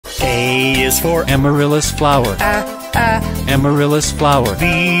A is for amaryllis flower. Amaryllis flower.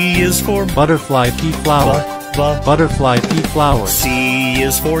 B is for Butterfly pea flower. Butterfly pea flower. C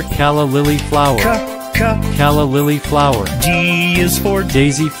is for Calla lily flower. Calla lily flower. D is for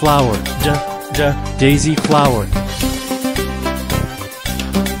Daisy flower. Daisy flower.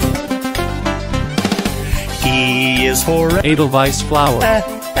 E is for Edelweiss flower.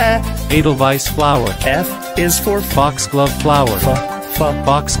 Edelweiss flower. F is for Foxglove flower.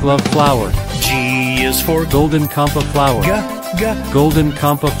 Foxglove flower. G is for Golden Kampa flower. Golden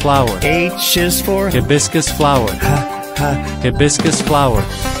Kampa flower. H is for Hibiscus flower. Hibiscus flower.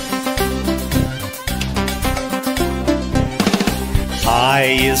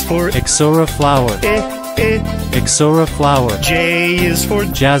 I is for Ixora flower. Ixora flower. J is for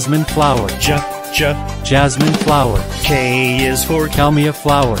Jasmine flower. Jasmine flower. K is for Kalmia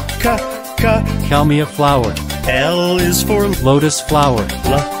flower. Kalmia flower. L is for Lotus flower.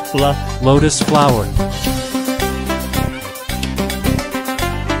 Lotus flower.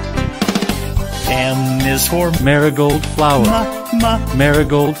 M is for Marigold flower.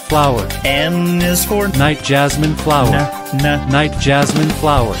 Marigold flower. N is for Night jasmine flower. Night jasmine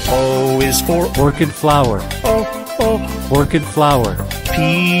flower. O is for Orchid flower. Orchid flower.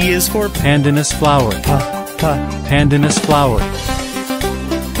 P is for Pandanus flower. Pandanus flower.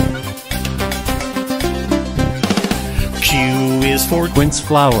 Q is for Quince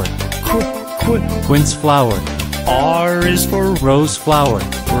flower. Quince flower. R is for Rose flower.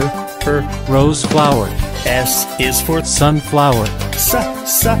 Rose flower. S is for Sunflower.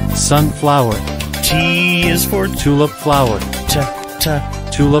 Sunflower. T is for Tulip flower.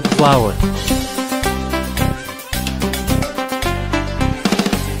 Tulip flower.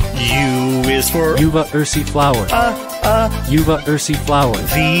 U is for Uva ursi flower. Uva ursi flower.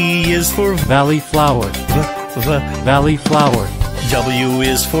 V is for Valley flower. Valley flower. W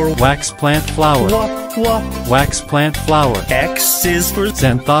is for Wax plant flower. Wax plant flower. X is for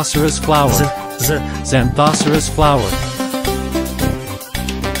Xanthoceras flower. Xanthoceras flower.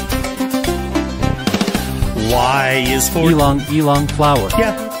 Y is for Ylang flower.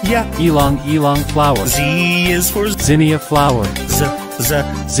 Ylang flower. Z is for Zinnia flower.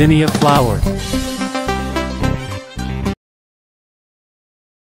 Zinnia flower.